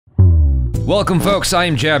Welcome, folks. I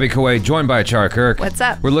am Jaby Koay, joined by KIRK. What's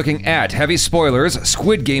up? We're looking at heavy spoilers,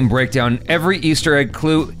 Squid Game breakdown, every Easter egg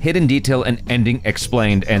clue, hidden detail, and ending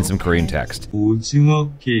explained, and some Korean text.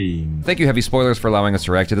 오징어게임. Thank you, heavy spoilers, for allowing us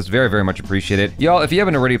to react to this. Very, very much appreciated. Y'all, if you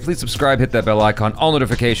haven't already, please subscribe, hit that bell icon, all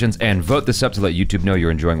notifications, and vote this up to let YouTube know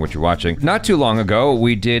you're enjoying what you're watching. Not too long ago,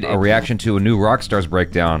 we did a reaction to a new Rockstars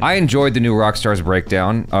breakdown. I enjoyed the new Rockstars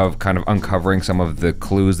breakdown of kind of uncovering some of the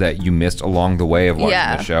clues that you missed along the way of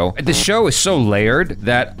watching the show. The show is so layered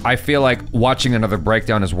that I feel like watching another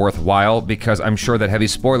breakdown is worthwhile because I'm sure that heavy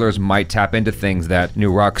spoilers might tap into things that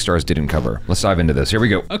new Rockstars didn't cover. Let's dive into this. Here we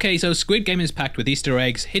go. Okay, so Squid Game is packed with Easter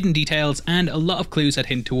eggs, hidden details, and a lot of clues that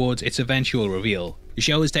hint towards its eventual reveal. The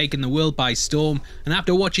show has taken the world by storm, and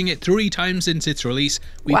after watching it 3 times since its release,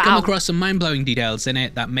 we've come across some mind-blowing details in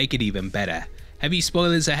it that make it even better. Heavy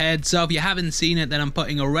spoilers ahead, so if you haven't seen it, then I'm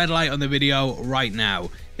putting a red light on the video right now.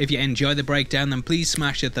 If you enjoy the breakdown, then please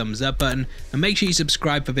smash the thumbs up button, and make sure you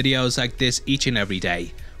subscribe for videos like this each and every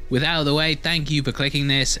day. With that out of the way, thank you for clicking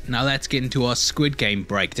this. Now let's get into our Squid Game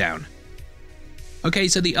breakdown. Okay,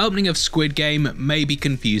 so the opening of Squid Game may be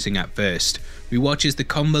confusing at first. We watch as the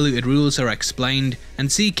convoluted rules are explained,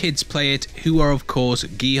 and see kids play it, who are of course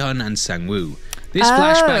Gi-hun and Sang-woo. This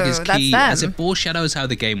flashback is key as it foreshadows how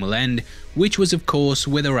the game will end, which was of course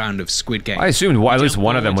with a round of Squid Game. I assumed at least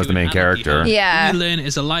one of them was the main character. Yeah. Learn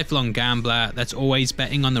is a lifelong gambler that's always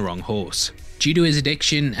betting on the wrong horse. Due to his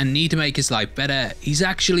addiction and need to make his life better, he's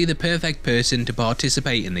actually the perfect person to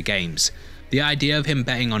participate in the games. The idea of him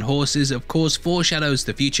betting on horses of course foreshadows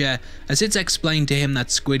the future, as it's explained to him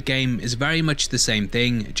that Squid Game is very much the same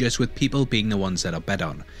thing, just with people being the ones that are bet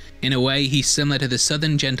on. In a way, he's similar to the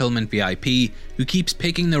Southern Gentleman VIP, who keeps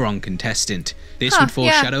picking the wrong contestant. This would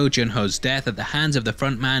foreshadow Junho's death at the hands of the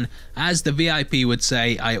frontman, as the VIP would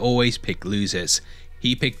say, "I always pick losers."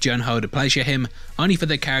 He picked Junho to pleasure him, only for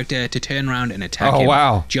the character to turn around and attack him.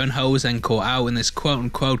 Junho was then caught out in this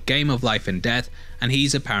quote-unquote game of life and death, and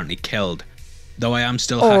he's apparently killed. Though I am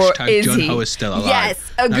still hashtag Junho is still alive. Yes,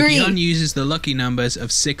 agree. Now, Gi-hun uses the lucky numbers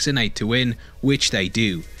of 6 and 8 to win, which they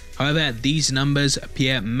do. However, these numbers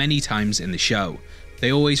appear many times in the show.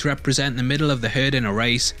 They always represent the middle of the herd in a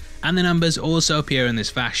race, and the numbers also appear in this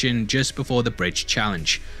fashion just before the bridge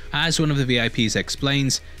challenge. As one of the VIPs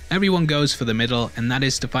explains, everyone goes for the middle, and that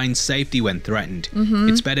is to find safety when threatened.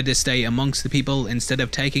 It's better to stay amongst the people instead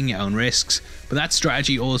of taking your own risks, but that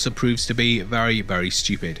strategy also proves to be very, very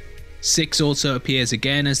stupid. 6 also appears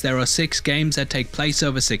again, as there are 6 games that take place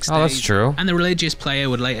over 6 days. That's true. And the religious player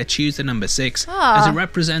would later choose the number 6, as it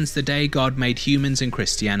represents the day God made humans in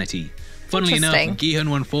Christianity. Funnily enough, Gi-hun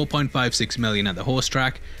won 4.56 million at the horse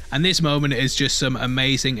track, and this moment is just some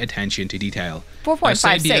amazing attention to detail.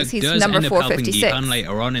 4.56, he's number 456. Gi-hun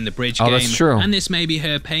later on in the bridge game, that's true. And this may be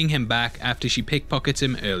her paying him back after she pickpockets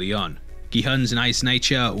him early on. Gi-hun's nice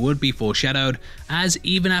nature would be foreshadowed, as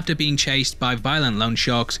even after being chased by violent loan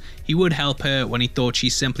sharks, he would help her when he thought she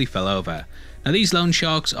simply fell over. Now these loan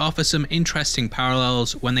sharks offer some interesting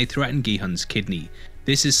parallels when they threaten Gi-hun's kidney.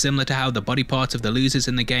 This is similar to how the body parts of the losers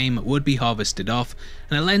in the game would be harvested off,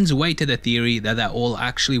 and it lends weight to the theory that they're all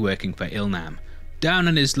actually working for Ilnam. Down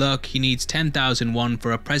on his luck, he needs 10,000 won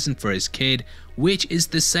for a present for his kid, which is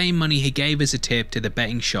the same money he gave as a tip to the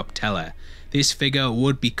betting shop teller. This figure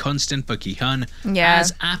would be constant for Gi-hun,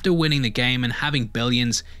 as after winning the game and having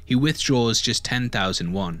billions, he withdraws just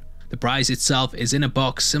 10,000 won. The prize itself is in a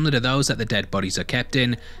box similar to those that the dead bodies are kept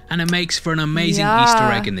in, and it makes for an amazing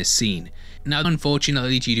Easter egg in this scene. Now,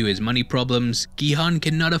 unfortunately, due to his money problems, Gi-hun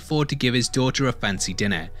cannot afford to give his daughter a fancy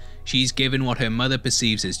dinner. She's given what her mother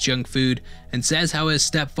perceives as junk food, and says how her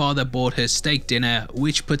stepfather bought her steak dinner,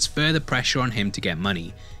 which puts further pressure on him to get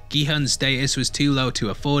money. Gi-hun's status was too low to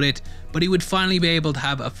afford it, but he would finally be able to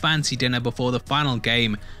have a fancy dinner before the final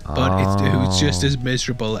game, but it's just as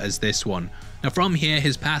miserable as this one. Now from here,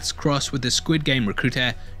 his paths cross with the Squid Game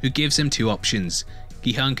recruiter, who gives him 2 options.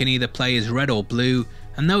 Gi-hun can either play as red or blue,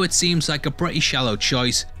 and though it seems like a pretty shallow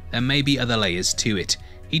choice, there may be other layers to it.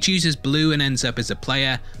 He chooses blue and ends up as a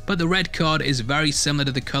player, but the red card is very similar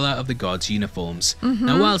to the colour of the gods' uniforms.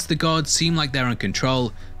 Now whilst the gods seem like they're in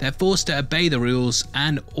control, they're forced to obey the rules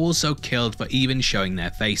and also killed for even showing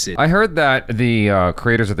their faces. I heard that the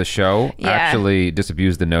creators of the show actually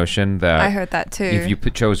disabused the notion that I heard that too. if you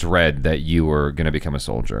chose red, that you were going to become a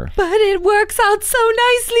soldier. But it works out so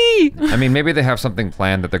nicely! I mean, maybe they have something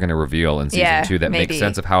planned that they're going to reveal in season 2 that makes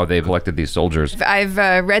sense of how they've elected these soldiers. I've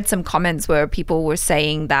read some comments where people were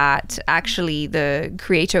saying saying that actually the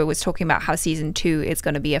creator was talking about how season 2 is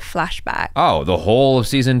going to be a flashback. Oh, the whole of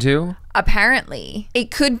season 2? Apparently.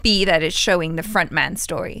 It could be that it's showing the front man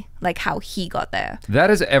story, like how he got there. That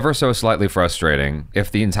is ever so slightly frustrating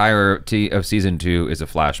if the entirety of season 2 is a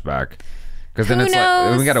flashback. Because then it's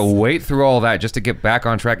like, we gotta wait through all that just to get back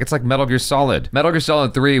on track. It's like Metal Gear Solid. Metal Gear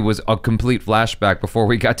Solid 3 was a complete flashback before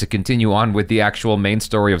we got to continue on with the actual main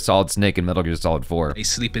story of Solid Snake in Metal Gear Solid 4. They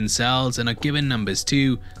sleep in cells and are given numbers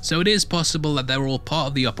too, so it is possible that they're all part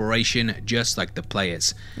of the operation, just like the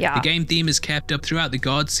players. Yeah. The game theme is kept up throughout the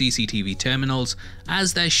guard's CCTV terminals,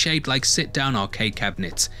 as they're shaped like sit-down arcade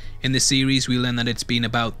cabinets. In the series, we learn that it's been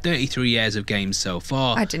about 33 years of games so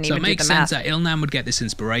far, I didn't so even it makes do the math. sense that Ilnam would get this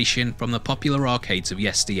inspiration from the popular arcades of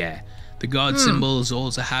yesteryear. The guard symbols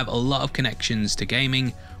also have a lot of connections to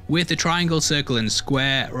gaming, with the triangle, circle and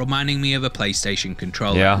square reminding me of a PlayStation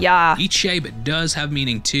controller. Yeah. Each shape does have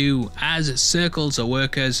meaning too, as circles are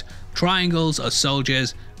workers, triangles are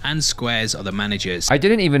soldiers, and squares are the managers. I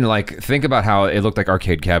didn't even like think about how it looked like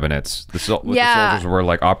arcade cabinets. What the soldiers were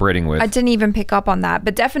like operating with. I didn't even pick up on that,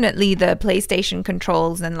 but definitely the PlayStation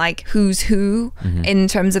controls and like who's who in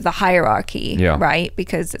terms of the hierarchy, right?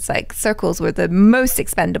 Because it's like circles were the most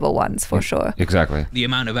expendable ones for sure. Exactly. The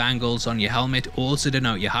amount of angles on your helmet also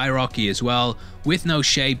denote your hierarchy as well, with no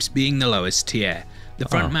shapes being the lowest tier. The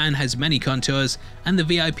front man has many contours, and the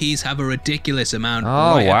VIPs have a ridiculous amount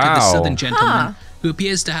right up to the southern gentleman, who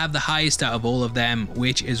appears to have the highest out of all of them,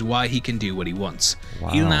 which is why he can do what he wants.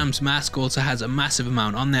 Ilnam's mask also has a massive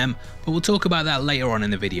amount on them, but we'll talk about that later on in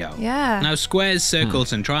the video. Now, squares,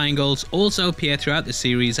 circles, and triangles also appear throughout the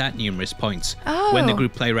series at numerous points. When the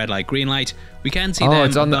group play red light, green light, we can see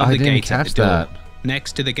them above the gates at the door.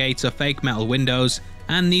 Next to the gates are fake metal windows,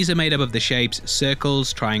 and these are made up of the shapes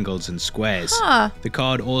circles, triangles, and squares. The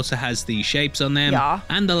card also has these shapes on them,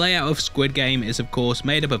 and the layout of Squid Game is of course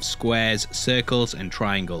made up of squares, circles, and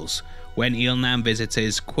triangles. When Ilnam visits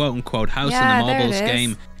his quote-unquote house in the marbles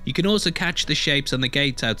game, you can also catch the shapes on the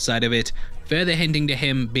gates outside of it, further hinting to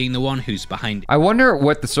him being the one who's behind it. I wonder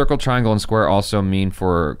what the circle, triangle, and square also mean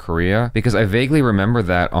for Korea, because I vaguely remember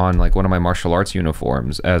that on like one of my martial arts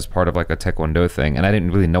uniforms as part of like a taekwondo thing, and I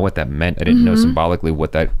didn't really know what that meant. I didn't know symbolically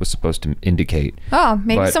what that was supposed to indicate. Oh,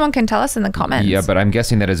 maybe someone can tell us in the comments. Yeah, but I'm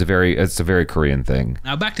guessing that it's a very Korean thing.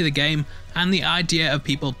 Now back to the game, and the idea of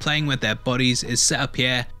people playing with their bodies is set up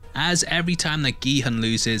here, as every time that Gi-hun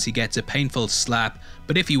loses, he gets a painful slap,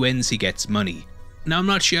 but if he wins, he gets money. Now, I'm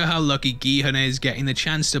not sure how lucky Gi-hun is getting the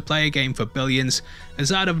chance to play a game for billions,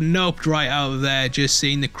 as I'd have noped right out of there just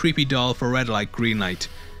seeing the creepy doll for red light, green light.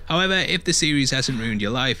 However, if the series hasn't ruined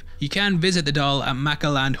your life, you can visit the doll at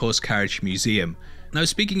MacLeod Horse Carriage Museum. Now,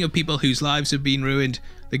 speaking of people whose lives have been ruined,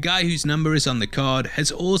 the guy whose number is on the card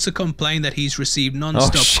has also complained that he's received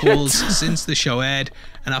non-stop calls since the show aired,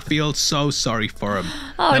 and I feel so sorry for him.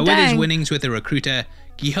 Now, with his winnings with the recruiter,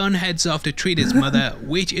 Gi-hun heads off to treat his mother,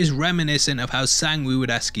 which is reminiscent of how Sang-woo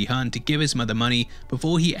would ask Gi-hun to give his mother money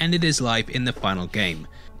before he ended his life in the final game.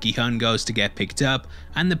 Gi-hun goes to get picked up,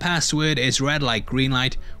 and the password is red light, green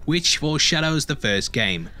light, which foreshadows the first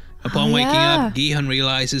game. Upon waking up, Gi-hun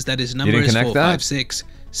realizes that his number is 456,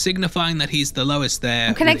 signifying that he's the lowest there.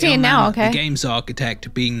 I'm connecting it now, the game's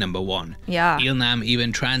architect being number 1. Yeah. Ilnam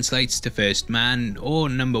even translates to first man or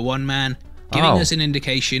number 1 man, giving us an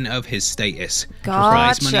indication of his status.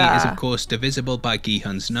 Prize money is of course divisible by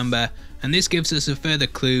Gi-hun's number, and this gives us a further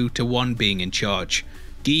clue to one being in charge.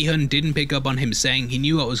 Gi-hun didn't pick up on him saying he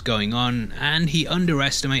knew what was going on, and he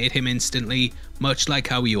underestimated him instantly, much like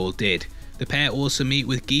how we all did. The pair also meet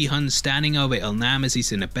with Gi-hun standing over Ilnam as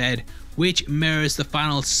he's in a bed, which mirrors the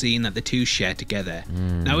final scene that the two share together.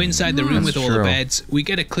 Now inside the room with all the beds, we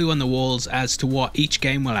get a clue on the walls as to what each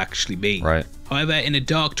game will actually be. However, in a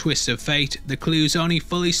dark twist of fate, the clues only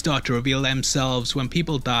fully start to reveal themselves when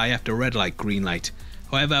people die after red light, green light.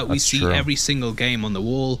 However, we see every single game on the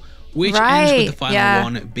wall, which ends with the final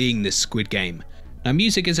one being the Squid Game. Now,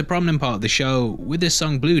 music is a prominent part of the show, with the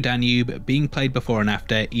song Blue Danube being played before and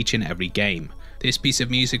after each and every game. This piece of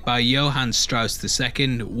music by Johann Strauss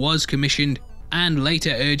II was commissioned and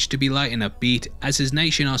later urged to be light and upbeat, as his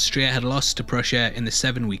nation Austria had lost to Prussia in the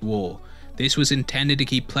 7-week war. This was intended to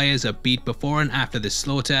keep players upbeat before and after the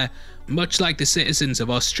slaughter, much like the citizens of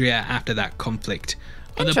Austria after that conflict.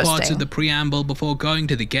 Other parts of the preamble before going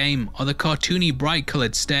to the game are the cartoony bright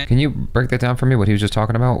coloured stairs. Can you break that down for me, what he was just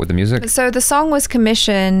talking about with the music? So the song was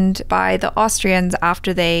commissioned by the Austrians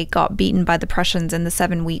after they got beaten by the Prussians in the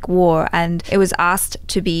 7-week war, and it was asked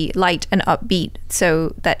to be light and upbeat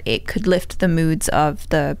so that it could lift the moods of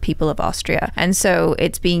the people of Austria. And so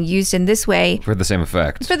it's being used in this way. For the same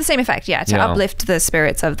effect. For the same effect, yeah, to uplift the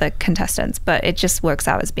spirits of the contestants. But it just works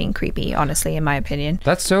out as being creepy, honestly, in my opinion.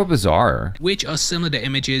 That's so bizarre. Which are similar to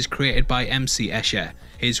images created by MC Escher.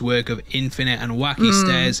 His work of infinite and wacky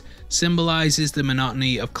stairs symbolizes the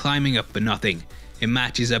monotony of climbing up for nothing. It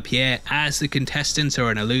matches up here as the contestants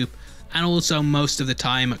are in a loop and also most of the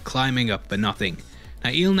time climbing up for nothing. Now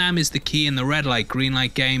Ilnam is the key in the red light green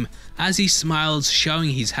light game as he smiles, showing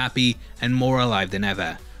he's happy and more alive than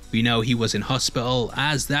ever. We know he was in hospital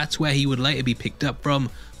as that's where he would later be picked up from,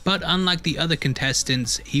 but unlike the other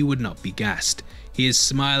contestants, he would not be gassed. He is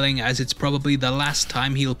smiling as it's probably the last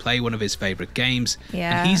time he'll play one of his favourite games,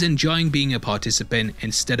 and he's enjoying being a participant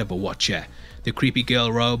instead of a watcher. The creepy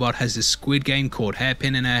girl robot has a Squid Game cord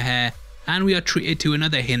hairpin in her hair, and we are treated to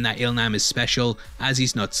another hint that Ilnam is special as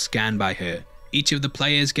he's not scanned by her. Each of the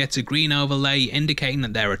players gets a green overlay indicating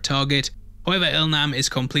that they're a target. However, Ilnam is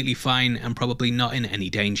completely fine and probably not in any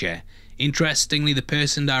danger. Interestingly, the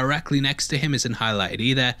person directly next to him isn't highlighted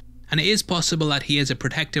either, and it is possible that he has a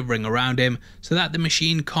protective ring around him so that the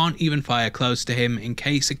machine can't even fire close to him in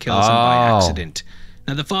case it kills him by accident.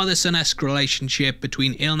 Now the father-son-esque relationship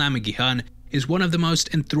between Ilnam and Gi-hun is one of the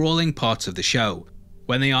most enthralling parts of the show.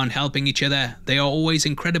 When they aren't helping each other, they are always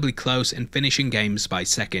incredibly close and finishing games by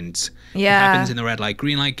seconds. It happens in the red light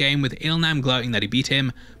green light game with Ilnam gloating that he beat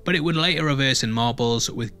him, but it would later reverse in marbles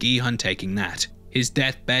with Gi-hun taking that. His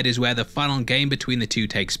deathbed is where the final game between the two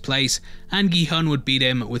takes place, and Gi-hun would beat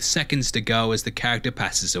him with seconds to go as the character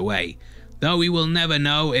passes away. Though we will never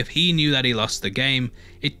know if he knew that he lost the game,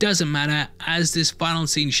 it doesn't matter as this final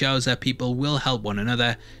scene shows that people will help one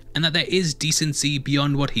another and that there is decency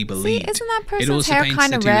beyond what he believed. See, isn't that person's it also hair paints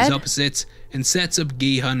kind the of two red? as opposites and sets up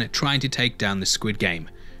Gi-hun trying to take down the Squid Game.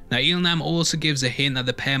 Now Ilnam also gives a hint that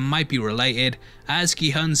the pair might be related, as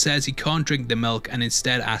Gi-hun says he can't drink the milk and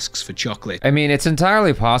instead asks for chocolate. I mean, it's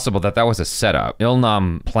entirely possible that that was a setup.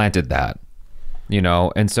 Ilnam planted that, you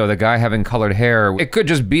know, and so the guy having colored hair, it could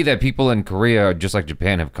just be that people in Korea, just like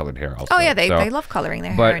Japan, have colored hair also. Oh yeah, they love coloring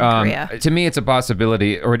their hair in Korea. To me, it's a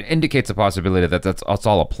possibility, or it indicates a possibility that that's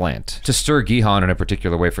all a plant to stir Gi-hun in a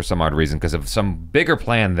particular way for some odd reason because of some bigger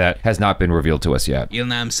plan that has not been revealed to us yet.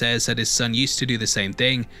 Ilnam says that his son used to do the same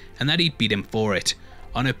thing and that he'd beat him for it.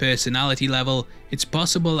 On a personality level, it's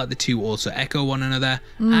possible that the two also echo one another,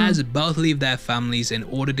 as both leave their families in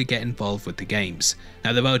order to get involved with the games.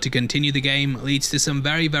 Now the vote to continue the game leads to some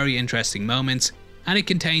very interesting moments, and it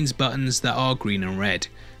contains buttons that are green and red.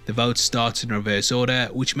 The vote starts in reverse order,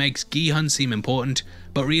 which makes Gi-hun seem important,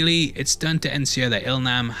 but really it's done to ensure that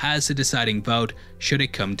Ilnam has the deciding vote should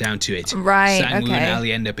it come down to it. Right, Sangwoo and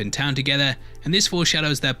Ali end up in town together, and this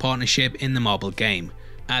foreshadows their partnership in the marble game.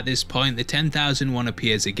 At this point, the 10,000 won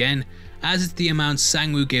appears again, as it's the amount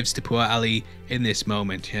Sangwoo gives to poor Ali in this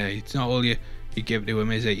moment. Yeah, it's not all you give to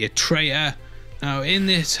him, is it, you traitor? Now, in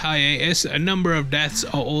this hiatus, a number of deaths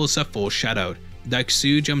are also foreshadowed.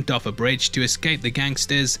 Dak-soo jumped off a bridge to escape the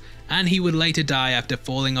gangsters, and he would later die after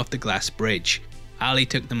falling off the glass bridge. Ali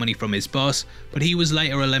took the money from his boss, but he was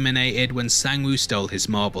later eliminated when Sangwoo stole his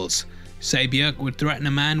marbles. Se-byuk would threaten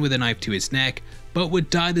a man with a knife to his neck, but would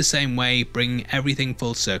die the same way, bringing everything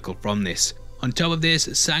full circle from this. On top of this,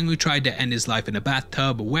 Sangwoo tried to end his life in a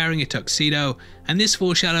bathtub wearing a tuxedo, and this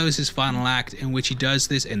foreshadows his final act in which he does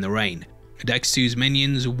this in the rain. Dak-soo's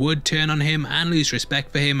minions would turn on him and lose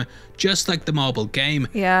respect for him, just like the marble game,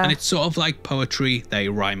 and it's sort of like poetry, they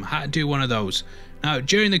rhyme. Had to do one of those. Now,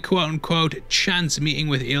 during the quote-unquote chance meeting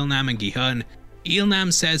with Ilnam and Gi-hun,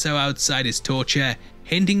 Ilnam says how outside is torture,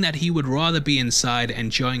 hinting that he would rather be inside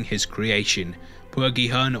enjoying his creation. Poor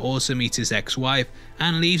Gi-hun also meets his ex-wife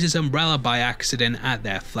and leaves his umbrella by accident at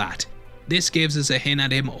their flat. This gives us a hint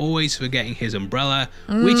at him always forgetting his umbrella,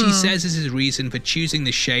 which he says is his reason for choosing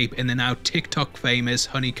the shape in the now TikTok famous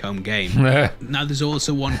honeycomb game. Now there's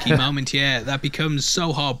also one key moment here that becomes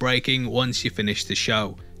so heartbreaking once you finish the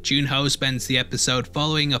show. Junho spends the episode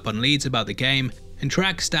following up on leads about the game and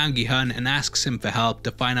tracks down Gi-hun and asks him for help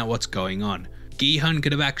to find out what's going on. Gi-hun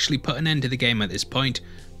could have actually put an end to the game at this point,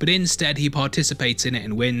 but instead he participates in it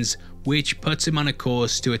and wins, which puts him on a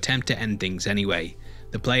course to attempt to end things anyway.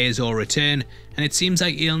 The players all return, and it seems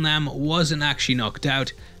like Ilnam wasn't actually knocked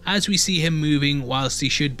out, as we see him moving whilst he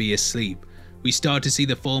should be asleep. We start to see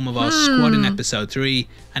the form of our squad in episode 3,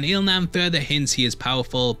 and Ilnam further hints he is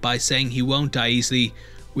powerful by saying he won't die easily,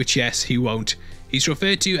 which yes, he won't. He's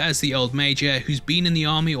referred to as the old major who's been in the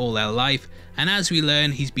army all their life, and as we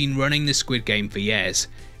learn, he's been running the Squid Game for years.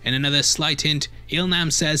 In another slight hint,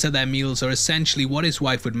 Ilnam says that their meals are essentially what his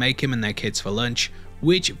wife would make him and their kids for lunch,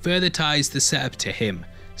 which further ties the setup to him.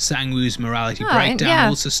 Sang-woo's morality breakdown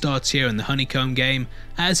also starts here in the honeycomb game,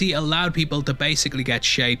 as he allowed people to basically get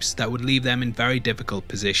shapes that would leave them in very difficult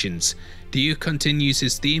positions. Ryuk continues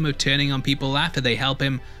his theme of turning on people after they help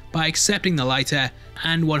him by accepting the lighter,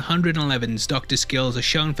 and 111's doctor skills are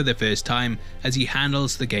shown for the first time as he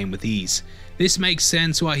handles the game with ease. This makes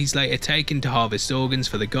sense why he's later taken to harvest organs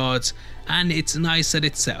for the gods, and it's nice that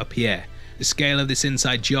it's set up here. The scale of this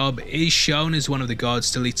inside job is shown as one of the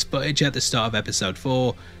gods deletes footage at the start of episode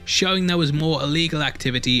 4, showing there was more illegal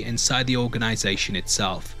activity inside the organization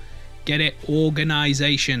itself. Get it?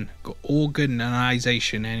 Organization.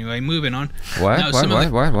 Organization. Anyway, moving on. What?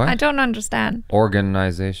 What? I don't understand.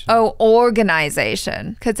 Organization. Oh,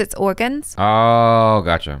 organization. Because it's organs? Oh,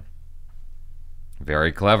 gotcha.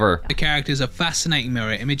 Very clever. The characters are fascinating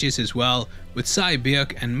mirror images as well, with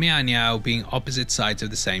Jaby and Miao being opposite sides of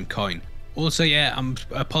the same coin. Also, yeah,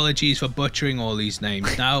 apologies for butchering all these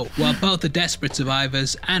names. Now, while both are desperate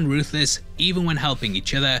survivors and ruthless, even when helping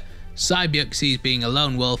each other, Jaby sees being a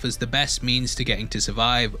lone wolf as the best means to getting to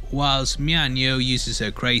survive, whilst Miao uses her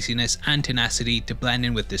craziness and tenacity to blend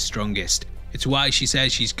in with the strongest. It's why she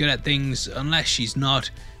says she's good at things unless she's not,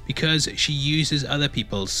 because she uses other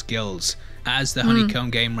people's skills. As the honeycomb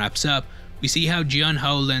game wraps up, we see how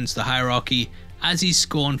Jun-ho learns the hierarchy as he's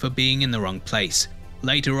scorned for being in the wrong place.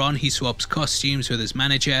 Later on, he swaps costumes with his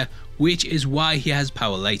manager, which is why he has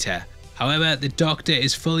power later. However, the doctor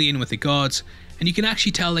is fully in with the gods, and you can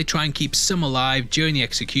actually tell they try and keep some alive during the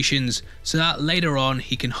executions so that later on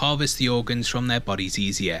he can harvest the organs from their bodies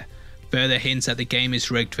easier. Further hints that the game is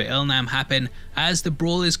rigged for Ilnam happen as the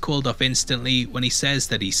brawl is called off instantly when he says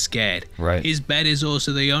that he's scared. Right. His bed is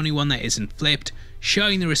also the only one that isn't flipped,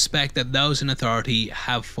 showing the respect that those in authority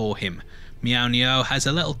have for him. Miao has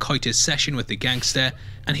a little coitus session with the gangster,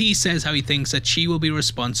 and he says how he thinks that she will be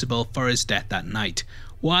responsible for his death that night.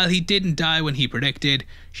 While he didn't die when he predicted,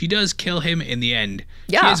 she does kill him in the end.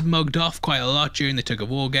 Yeah. She is mugged off quite a lot during the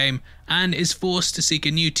tug-of-war game, and is forced to seek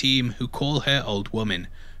a new team who call her Old Woman.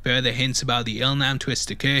 Further hints about the Ilnam twist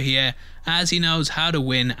occur here, as he knows how to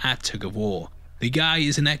win at tug-of-war. The guy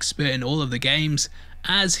is an expert in all of the games,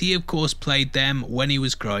 as he of course played them when he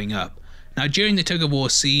was growing up. Now during the tug-of-war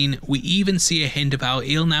scene, we even see a hint of how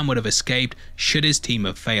Ilnam would have escaped should his team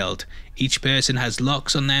have failed. Each person has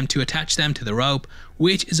locks on them to attach them to the rope,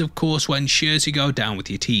 which is of course what ensures you go down with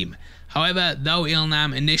your team. However, though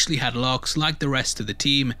Ilnam initially had locks like the rest of the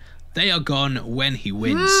team, they are gone when he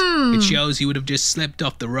wins. It shows he would have just slipped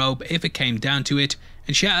off the rope if it came down to it,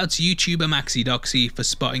 and shoutouts YouTuber MaxiDoxy for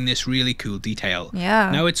spotting this really cool detail. Yeah.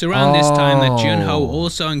 Now it's around this time that Jun-ho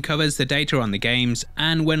also uncovers the data on the games,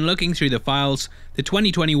 and when looking through the files, the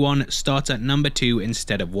 2021 starts at number 2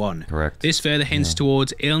 instead of 1. Correct. This further hints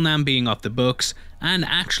towards Ilnam being off the books and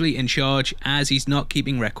actually in charge, as he's not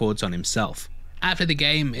keeping records on himself. After the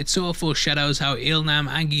game, it sort of foreshadows how Ilnam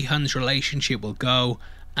and Gi-hun's relationship will go,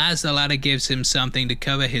 as the latter gives him something to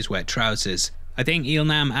cover his wet trousers. I think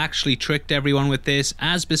Ilnam actually tricked everyone with this,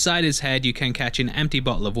 as beside his head you can catch an empty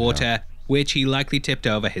bottle of water, which he likely tipped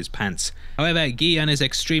over his pants. However, Gi-hun is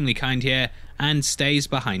extremely kind here and stays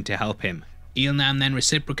behind to help him. Ilnam then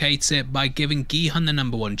reciprocates it by giving Gi-hun the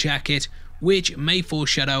number 1 jacket, which may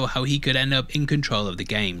foreshadow how he could end up in control of the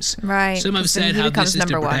games. Right. Some have said how this is to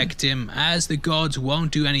number 1. protect him, as the gods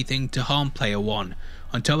won't do anything to harm player 1.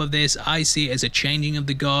 On top of this, I see it as a changing of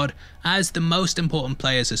the guard, as the most important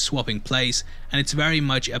players are swapping place, and it's very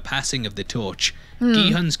much a passing of the torch.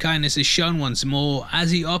 Gi-hun's kindness is shown once more,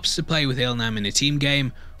 as he opts to play with Ilnam in a team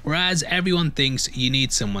game, whereas everyone thinks you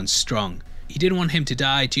need someone strong. He didn't want him to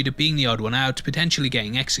die due to being the odd one out, potentially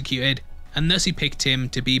getting executed, and thus he picked him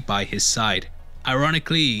to be by his side.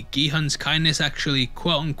 Ironically, Gi-hun's kindness actually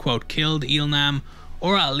quote-unquote killed Ilnam,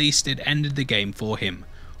 or at least it ended the game for him.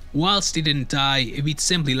 Whilst he didn't die, if he'd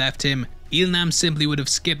simply left him, Ilnam simply would have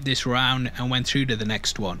skipped this round and went through to the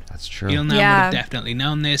next one. That's true. Ilnam would have definitely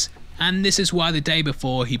known this, and this is why the day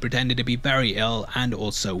before he pretended to be very ill and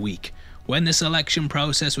also weak. When the selection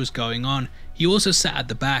process was going on, he also sat at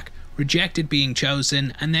the back, rejected being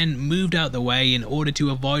chosen, and then moved out the way in order to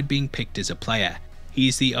avoid being picked as a player.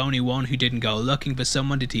 He's the only one who didn't go looking for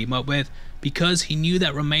someone to team up with, because he knew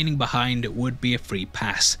that remaining behind would be a free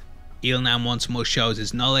pass. Ilnam once more shows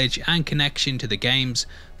his knowledge and connection to the games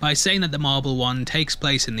by saying that the marble one takes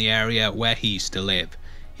place in the area where he used to live.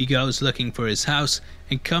 He goes looking for his house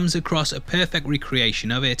and comes across a perfect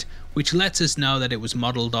recreation of it, which lets us know that it was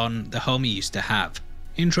modelled on the home he used to have.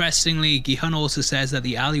 Interestingly, Gi-hun also says that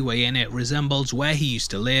the alleyway in it resembles where he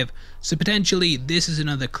used to live, so potentially this is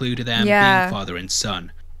another clue to them being father and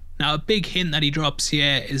son. Now, a big hint that he drops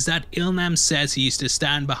here is that Ilnam says he used to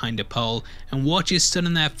stand behind a pole and watch his son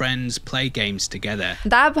and their friends play games together.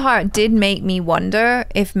 That part did make me wonder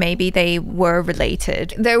if maybe they were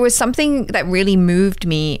related. There was something that really moved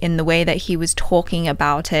me in the way that he was talking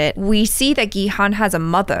about it. We see that Gi-hun has a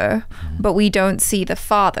mother, but we don't see the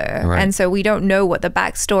father. Right. And so we don't know what the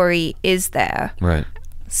backstory is there. Right.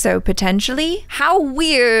 So potentially, how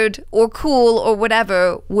weird or cool or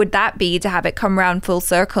whatever would that be to have it come around full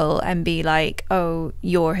circle and be like, oh,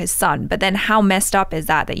 you're his son. But then how messed up is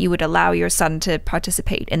that you would allow your son to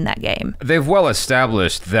participate in that game? They've well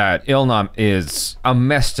established that Ilnam is a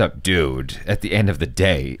messed up dude at the end of the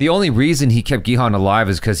day. The only reason he kept Gi-hun alive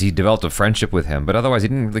is because he developed a friendship with him, but otherwise he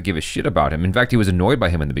didn't really give a shit about him. In fact, he was annoyed by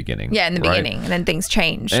him in the beginning. Yeah, in the beginning, and then things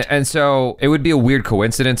changed. And so it would be a weird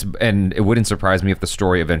coincidence, and it wouldn't surprise me if the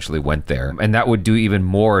story eventually went there. And that would do even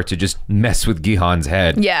more to just mess with Gi-hun's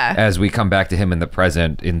head as we come back to him in the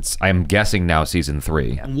present in, I'm guessing now, season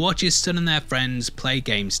 3. And watch his son and their friends play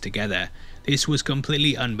games together. This was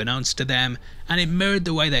completely unbeknownst to them, and it mirrored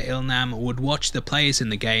the way that Ilnam would watch the players in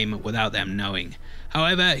the game without them knowing.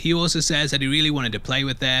 However, he also says that he really wanted to play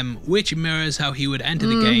with them, which mirrors how he would enter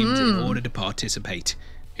the games in order to participate.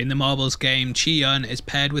 In the Marbles game, Chi-yun is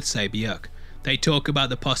paired with Sae-byuk. They talk about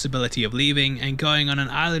the possibility of leaving and going on an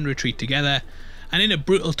island retreat together, and in a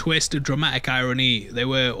brutal twist of dramatic irony, they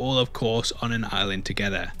were all, of course, on an island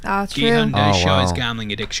together. Gi-hun does show his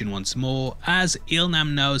gambling addiction once more, as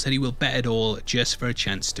Ilnam knows that he will bet it all just for a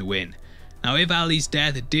chance to win. Now, if Ali's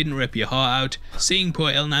death didn't rip your heart out, seeing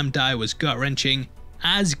poor Ilnam die was gut-wrenching,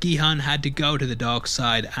 as Gi-hun had to go to the dark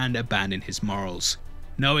side and abandon his morals.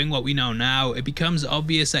 Knowing what we know now, it becomes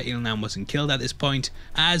obvious that Ilnam wasn't killed at this point,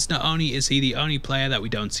 as not only is he the only player that we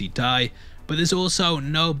don't see die, but there's also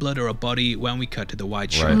no blood or a body when we cut to the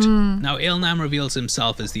wide shot. Now, Ilnam reveals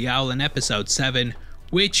himself as the Owl in episode 7,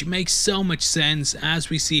 which makes so much sense as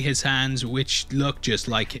we see his hands, which look just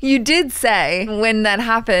like it. You did say when that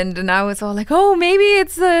happened, and I was all like, oh, maybe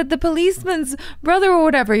it's the policeman's brother or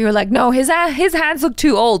whatever. You were like, no, his hands look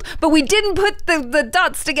too old. But we didn't put the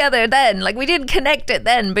dots together then. Like, we didn't connect it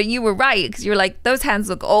then. But you were right, because you were like, those hands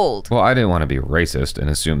look old. Well, I didn't want to be racist and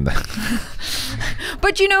assume that.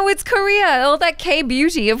 But you know, it's Korea. All that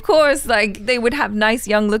K-beauty, of course. Like, they would have nice,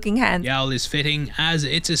 young-looking hands. The owl is fitting, as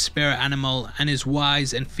it's a spirit animal and is wise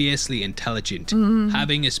and fiercely intelligent.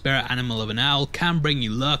 Having a spirit animal of an owl can bring you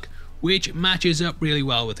luck, which matches up really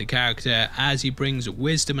well with the character, as he brings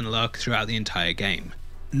wisdom and luck throughout the entire game.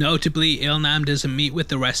 Notably, Ilnam doesn't meet with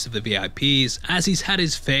the rest of the VIPs, as he's had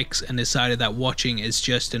his fix and decided that watching is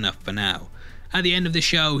just enough for now. At the end of the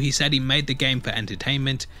show, he said he made the game for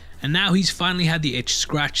entertainment, and now he's finally had the itch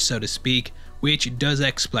scratched, so to speak, which does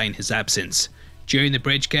explain his absence. During the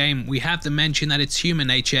bridge game, we have to mention that it's human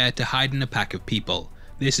nature to hide in a pack of people.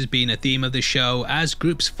 This has been a theme of the show, as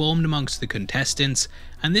groups formed amongst the contestants,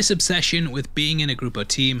 and this obsession with being in a group or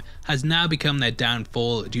team has now become their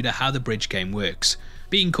downfall due to how the bridge game works.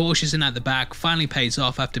 Being cautious and at the back finally pays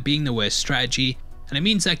off after being the worst strategy, and it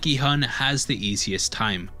means that Gi-hun has the easiest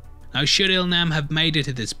time. Now, should Ilnam have made it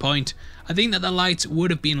to this point, I think that the lights would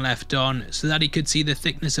have been left on so that he could see the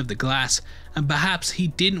thickness of the glass, and perhaps he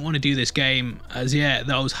didn't want to do this game, as yeah,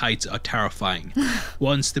 those heights are terrifying.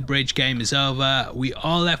 Once the bridge game is over, we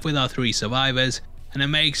are left with our 3 survivors, and it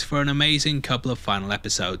makes for an amazing couple of final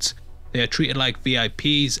episodes. They are treated like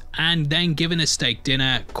VIPs and then given a steak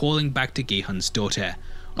dinner, calling back to Gi-hun's daughter.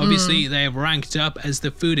 Obviously, they have ranked up as the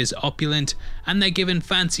food is opulent, and they're given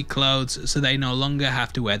fancy clothes so they no longer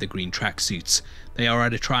have to wear the green tracksuits. They are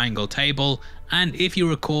at a triangle table, and if you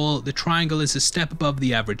recall, the triangle is a step above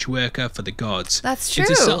the average worker for the gods. That's true.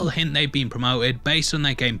 It's a subtle hint they've been promoted based on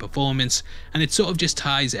their game performance, and it sort of just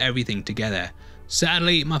ties everything together.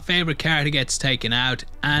 Sadly, my favourite character gets taken out,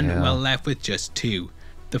 and we're left with just 2.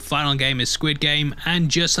 The final game is Squid Game, and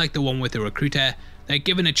just like the one with the recruiter, they're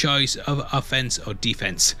given a choice of offense or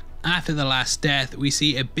defense. After the last death, we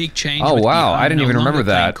see a big change. Oh with wow, Gi-hun I didn't even remember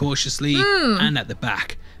that. Cautiously and at the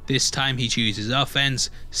back. This time he chooses offense,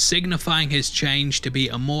 signifying his change to be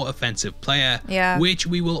a more offensive player, which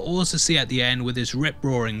we will also see at the end with his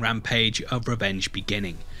rip-roaring rampage of revenge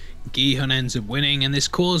beginning. Gi-hun ends up winning, and this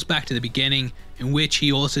calls back to the beginning, in which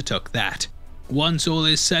he also took that. Once all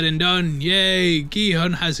is said and done, yay,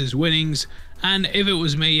 Gi-hun has his winnings. And if it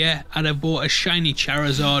was me, I'd have bought a shiny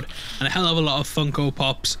Charizard and a hell of a lot of Funko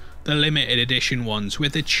Pops, the limited edition ones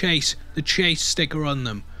with the chase sticker on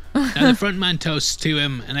them. Now the front man toasts to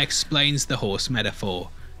him and explains the horse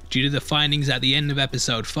metaphor. Due to the findings at the end of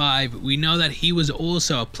episode 5, we know that he was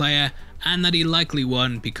also a player and that he likely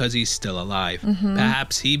won because he's still alive.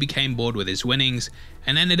 Perhaps he became bored with his winnings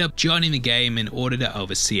and ended up joining the game in order to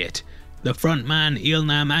oversee it. The frontman,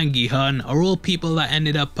 Ilnam and Gi-hun are all people that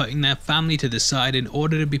ended up putting their family to the side in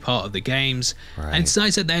order to be part of the games, and it's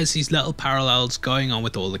nice that there's these little parallels going on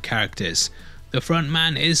with all the characters. The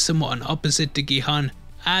frontman is somewhat an opposite to Gi-hun,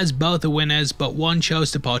 as both are winners, but one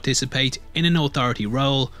chose to participate in an authority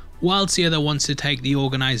role, whilst the other wants to take the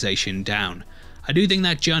organisation down. I do think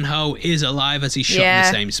that Jun-ho is alive as he's shot in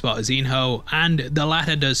the same spot as In-ho, and the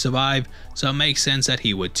latter does survive, so it makes sense that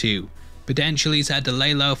he would too. Potentially he's had to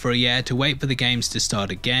lay low for a year to wait for the games to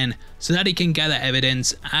start again, so that he can gather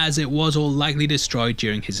evidence, as it was all likely destroyed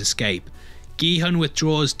during his escape. Gi-hun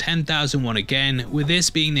withdraws 10,000 won again, with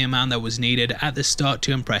this being the amount that was needed at the start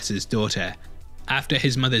to impress his daughter. After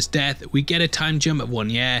his mother's death, we get a time jump of 1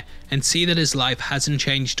 year and see that his life hasn't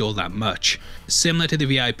changed all that much. Similar to the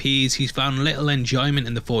VIPs, he's found little enjoyment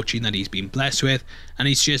in the fortune that he's been blessed with, and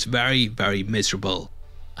he's just very, very miserable.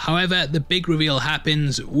 However, the big reveal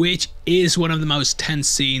happens, which is one of the most tense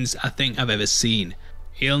scenes I think I've ever seen.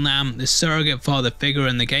 Ilnam, the surrogate father figure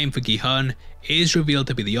in the game for Gi-hun, is revealed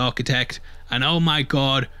to be the architect, and oh my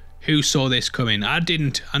god, who saw this coming? I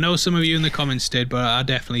didn't. I know some of you in the comments did, but I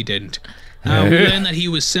definitely didn't. We learned that he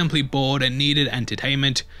was simply bored and needed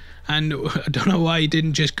entertainment, and I don't know why he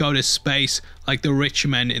didn't just go to space like the rich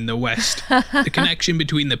men in the West. The connection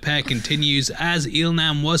between the pair continues, as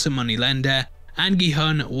Ilnam was a moneylender, and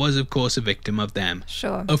Gi-hun was of course a victim of them.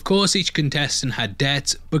 Sure. Of course each contestant had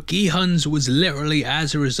debts, but Gi-hun's was literally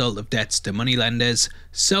as a result of debts to moneylenders,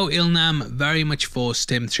 so Ilnam very much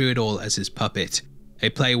forced him through it all as his puppet. They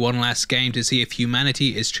play one last game to see if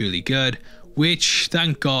humanity is truly good, which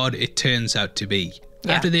thank god it turns out to be.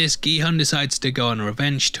 After this, Gi-hun decides to go on a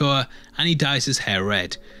revenge tour and he dyes his hair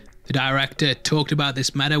red. The director talked about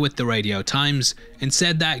this matter with the Radio Times and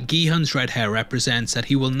said that Gi-hun's red hair represents that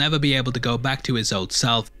he will never be able to go back to his old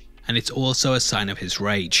self, and it's also a sign of his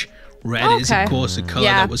rage. Red is of course a colour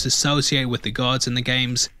that was associated with the gods in the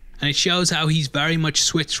games, and it shows how he's very much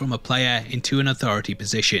switched from a player into an authority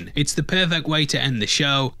position. It's the perfect way to end the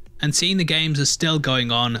show, and seeing the games are still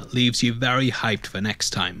going on leaves you very hyped for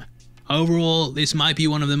next time. Overall, this might be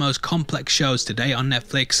one of the most complex shows today on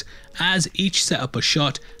Netflix, as each setup or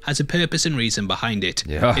shot has a purpose and reason behind it.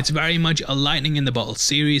 It's very much a lightning in the bottle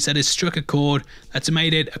series that has struck a chord that's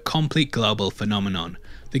made it a complete global phenomenon.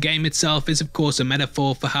 The game itself is of course a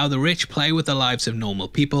metaphor for how the rich play with the lives of normal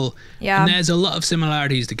people, and there's a lot of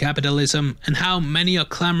similarities to capitalism and how many are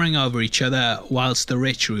clamoring over each other whilst the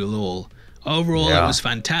rich rule all. Overall, it was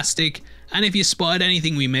fantastic, and if you spotted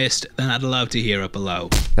anything we missed, then I'd love to hear it below.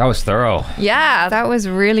 That was thorough. Yeah, that was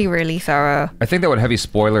really, really thorough. I think that what Heavy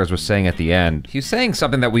Spoilers was saying at the end, he was saying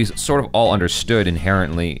something that we sort of all understood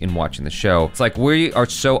inherently in watching the show. It's like we are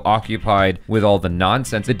so occupied with all the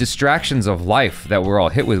nonsense, the distractions of life that we're all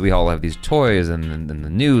hit with. We all have these toys and the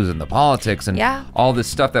news and the politics and all this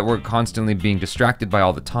stuff that we're constantly being distracted by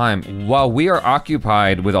all the time. While we are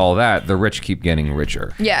occupied with all that, the rich keep getting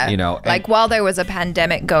richer. Yeah, you know, like while there was a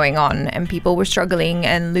pandemic going on and people were struggling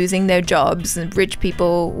and losing their jobs, and rich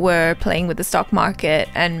people were playing with the stock market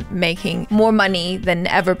and making more money than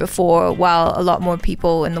ever before, while a lot more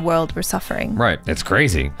people in the world were suffering. Right, it's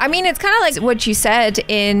crazy. I mean, it's kind of like what you said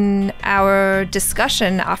in our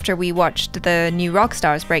discussion after we watched the new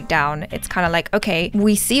Rockstars breakdown. It's kind of like, okay,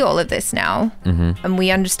 we see all of this now and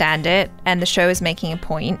we understand it, and the show is making a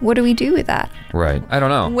point. What do we do with that? Right, I don't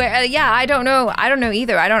know. I don't know. I don't know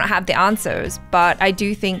either. I don't have the answers, but I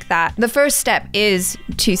do think that the first step is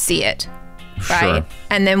to see it. Right? Sure.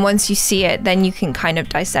 And then once you see it, then you can kind of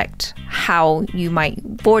dissect how you might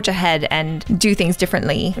forge ahead and do things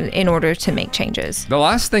differently in order to make changes. The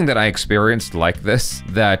last thing that I experienced like this,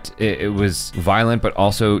 that it was violent but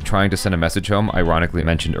also trying to send a message home, ironically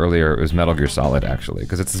mentioned earlier, it was Metal Gear Solid actually,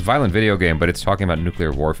 because it's this violent video game, but it's talking about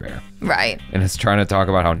nuclear warfare. Right. And it's trying to talk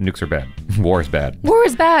about how nukes are bad. War is bad. War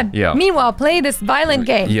is bad. Yeah. Meanwhile, play this violent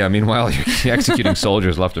game. Yeah, meanwhile, you're executing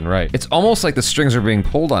soldiers left and right. It's almost like the strings are being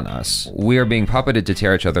pulled on us. We are being puppeted to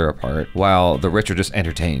tear each other apart, while the rich are just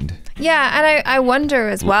entertained. Yeah, and I wonder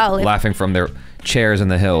as well. Laughing from their chairs in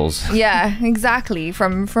the hills. Yeah, exactly.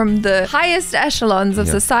 From the highest echelons of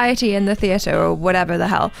society in the theater or whatever the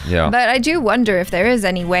hell. Yeah. But I do wonder if there is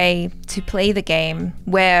any way to play the game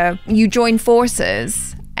where you join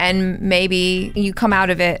forces and maybe you come out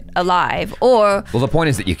of it alive, or Well, the point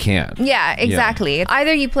is that you can't. yeah, exactly.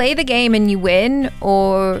 Either you play the game and you win,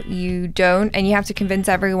 or you don't, and you have to convince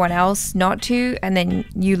everyone else not to, and then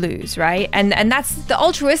you lose, right? And that's the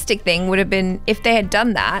altruistic thing would have been, if they had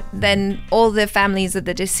done that, then all the families of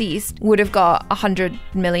the deceased would have got 100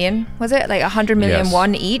 million, was it? Like 100 million Yes.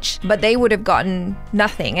 won each, but they would have gotten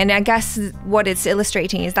nothing. And I guess what it's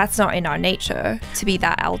illustrating is that's not in our nature to be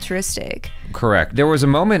that altruistic. Correct. There was a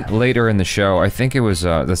moment later in the show, I think it was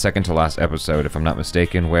the second to last episode, if I'm not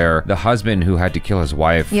mistaken, where the husband who had to kill his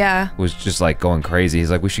wife was just like going crazy.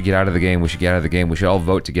 He's like, we should get out of the game, we should get out of the game, we should all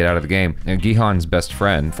vote to get out of the game. And Gi-hun's best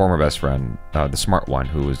friend, former best friend, the smart one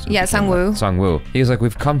who was... Sang-woo. Sang-woo. He was like,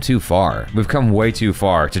 we've come too far. We've come way too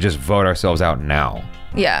far to just vote ourselves out now.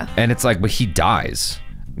 Yeah. And it's like, but he dies.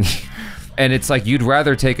 And it's like, you'd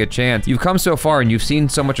rather take a chance. You've come so far and you've seen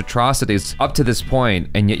so much atrocities up to this point,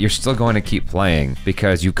 and yet you're still going to keep playing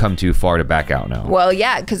because you've come too far to back out now. Well,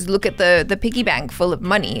 yeah, because look at the piggy bank full of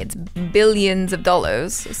money. It's billions of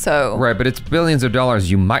dollars, so... Right, but it's billions of dollars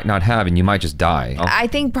you might not have and you might just die. I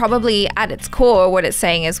think probably at its core, what it's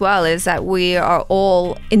saying as well is that we are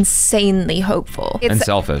all insanely hopeful. And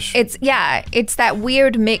selfish. It's that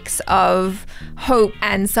weird mix of hope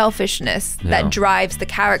and selfishness that drives the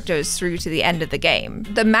characters through to the end of the game.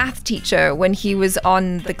 The math teacher, when he was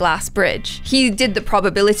on the glass bridge, he did the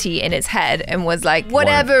probability in his head and was like,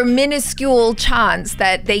 whatever minuscule chance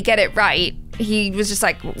that they get it right, he was just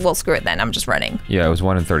like, well, screw it then, I'm just running. Yeah, it was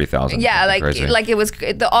 1 in 30,000. Yeah, Crazy. like it was,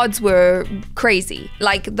 the odds were crazy.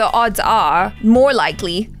 Like the odds are more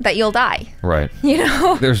likely that you'll die. Right. You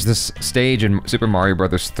know? There's this stage in Super Mario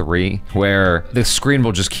Brothers 3 where the screen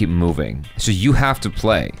will just keep moving. So you have to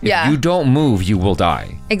play. Yeah. If you don't move, you will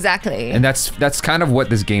die. Exactly. And that's kind of what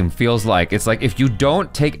this game feels like. It's like, if you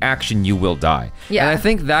don't take action, you will die. Yeah. And I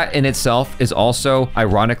think that in itself is also,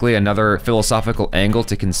 ironically, another philosophical angle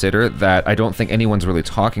to consider that I don't think anyone's really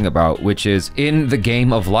talking about, which is, in the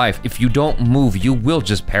game of life, if you don't move, you will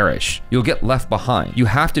just perish. You'll get left behind. You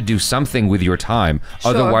have to do something with your time,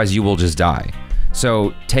 otherwise you will just die.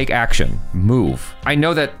 So take action, move. I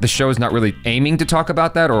know that the show is not really aiming to talk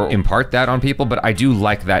about that or impart that on people, but I do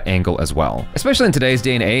like that angle as well. Especially in today's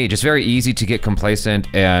day and age, it's very easy to get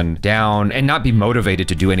complacent and down and not be motivated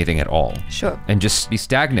to do anything at all. Sure. And just be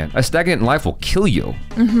stagnant. A stagnant life will kill you,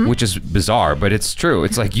 which is bizarre, but it's true.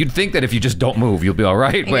 It's like, you'd think that if you just don't move, you'll be all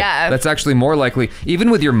right, but that's actually more likely,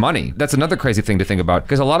 even with your money. That's another crazy thing to think about,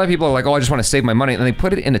 because a lot of people are like, oh, I just want to save my money, and they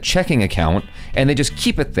put it in a checking account and they just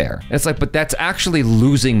keep it there. And it's like, but that's actually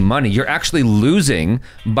losing money. You're actually losing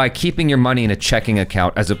by keeping your money in a checking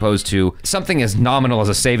account as opposed to something as nominal as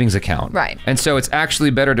a savings account. Right. And so it's actually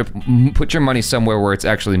better to put your money somewhere where it's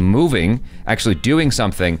actually moving, actually doing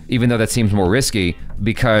something, even though that seems more risky,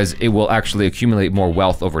 because it will actually accumulate more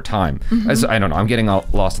wealth over time. As, I don't know, I'm getting all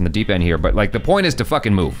lost in the deep end here, but like, the point is to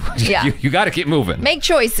fucking move. Yeah. you got to keep moving. Make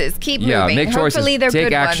choices, keep moving. Make choices, Hopefully they're take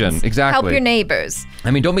good action. ones. Exactly. Help your neighbors. I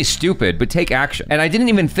mean, don't be stupid, but take action. And I didn't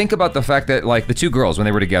even think about the fact that, like, the two girls, when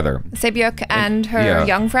they were together, Sebyuk and her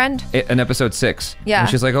young friend. in episode 6, Yeah. and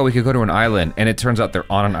she's like, oh, we could go to an island, and it turns out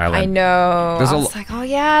they're on an island. I know. There's I a was like, oh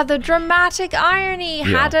yeah, the dramatic irony. Yeah.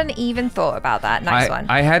 Hadn't even thought about that. Nice one.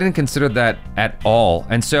 I hadn't considered that at all.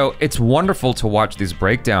 And so it's wonderful to watch these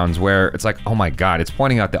breakdowns where it's like, oh my God, it's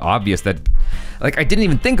pointing out the obvious that, like, I didn't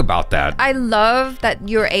even think about that. I love that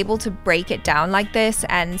you're able to break it down like this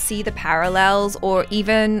and see the parallels, or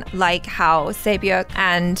even like how Sebyuk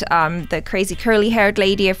and the crazy curly-haired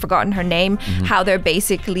lady, I've forgotten her name, how they're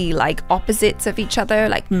basically like opposites of each other,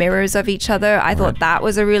 like mirrors of each other. I thought that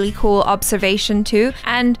was a really cool observation too.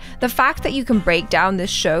 And the fact that you can break down this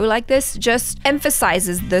show like this just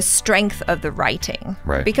emphasizes the strength of the writing.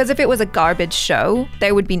 Right. Because if it was a garbage show,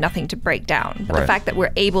 there would be nothing to break down. But Right. the fact that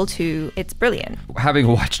we're able to, it's brilliant. Having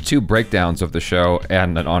watched 2 breakdowns of the show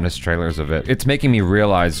and an honest trailers of it, it's making me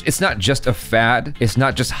realize it's not just a fad, it's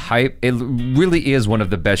not just hype, it really is one of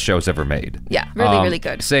the best shows ever made. Yeah, really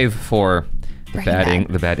good. Save for the Breaking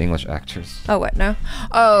Bad. bad English actors. Oh, what? No?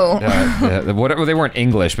 Oh, Whatever, they weren't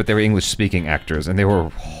English, but they were English-speaking actors, and they were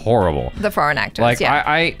horrible. the foreign actors, Like, yeah.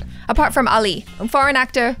 I Apart from Ali, a foreign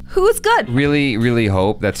actor who's good. really, really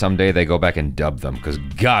hope that someday they go back and dub them, because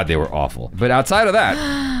God, they were awful. But outside of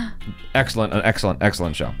that,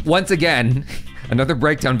 excellent show. Once again, another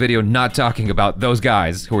breakdown video not talking about those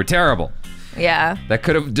guys who were terrible. Yeah. That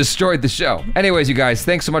could have destroyed the show. Anyways, you guys,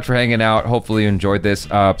 thanks so much for hanging out. Hopefully you enjoyed this.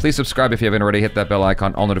 Please subscribe if you haven't already. Hit that bell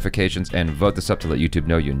icon, all notifications, and vote this up to let YouTube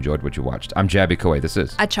know you enjoyed what you watched. I'm Jaby Koay. This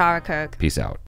is ACHARA KIRK. Peace out.